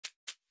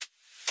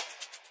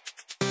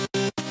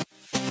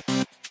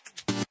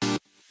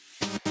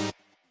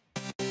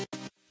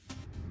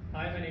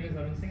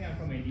Varun Singh. I'm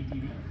from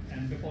NDTV.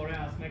 And before I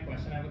ask my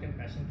question, I have a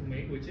confession to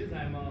make, which is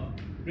I'm a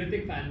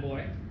Hrithik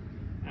fanboy.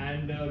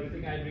 And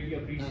Hrithik, I really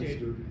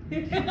appreciate.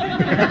 Thanks,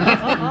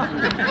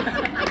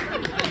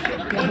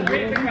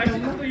 wait, the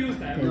question is for you,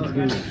 Sam.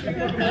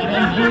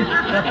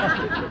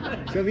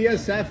 So we are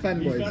Saf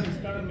fanboys. He's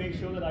trying to make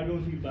sure that I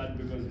don't feel bad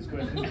because his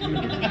question is you.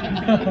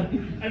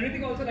 And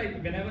Hrithik also,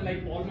 like, whenever,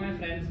 like, all my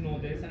friends know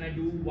this and I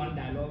do one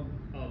dialogue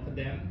for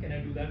them, can I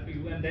do that for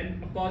you? And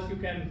then, of course, you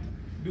can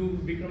do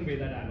Vikram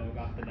Veda dialogue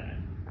after that.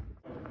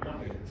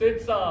 So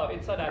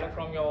it's a dialogue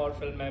from your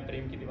film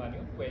Prem Ki Diwani,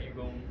 where you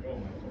go. Oh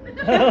my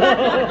God.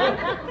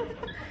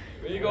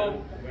 Where you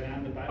go. When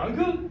I'm the bad.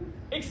 Uncle,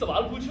 एक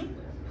सवाल पूछूं?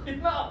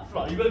 इतना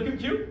flowable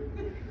क्यों?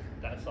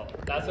 That's all.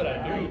 That's what I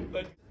do.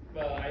 But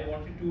I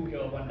wanted to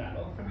hear one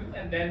dialogue from you,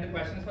 and then the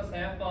question is for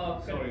Saif.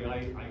 Sorry, I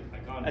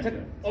can't.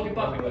 Okay,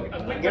 perfect. Okay,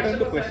 a quick Get on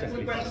the question. questions,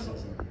 Quick please.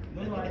 question.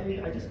 No,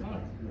 I just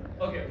can't.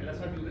 Okay, let's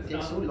not do this.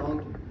 Takes so long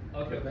to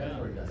Okay. prepare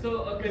for that. So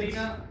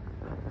Karina.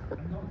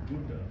 I'm not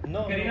good. No.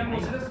 Karina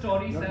posted a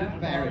story, Not Saif.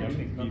 prepared.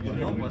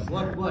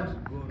 What?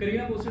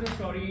 Karina posted a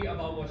story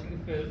about watching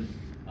the film.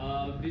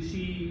 Did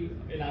she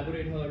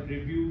elaborate her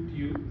review to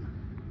you?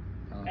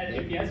 And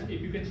if yes,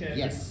 if you can share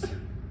Yes. it,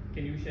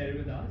 can you share it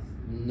with us?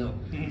 No.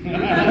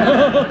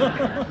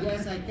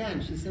 Yes, I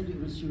can. She said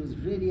she was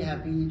really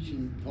happy. She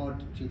thought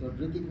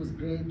Hrithik was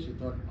great. She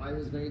thought I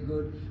was very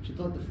good. She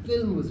thought the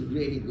film was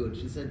really good.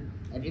 She said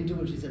at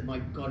interval, she said, "My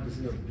God, this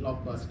is a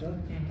blockbuster."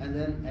 And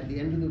then at the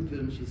end of the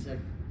film, she said,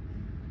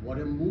 "What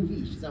a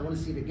movie!" She said, "I want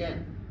to see it again,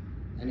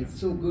 and it's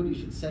so good. You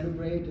should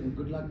celebrate and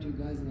good luck to you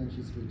guys." And then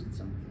she tweeted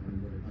something on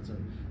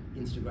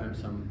Instagram,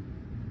 some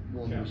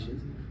more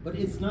wishes. But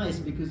it's nice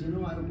because, you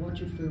know, I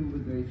watch a film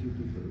with very few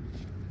people,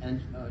 and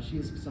she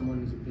is someone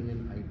whose opinion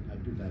I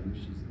do value.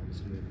 She's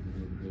obviously a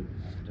great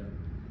actor,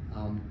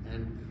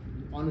 and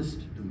honest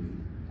to me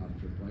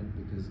after a point,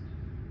 because,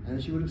 and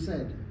she would have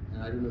said,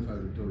 and I don't know if I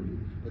would have told you,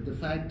 but the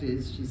fact is,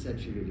 she said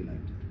she really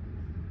liked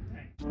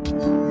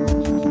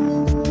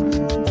it.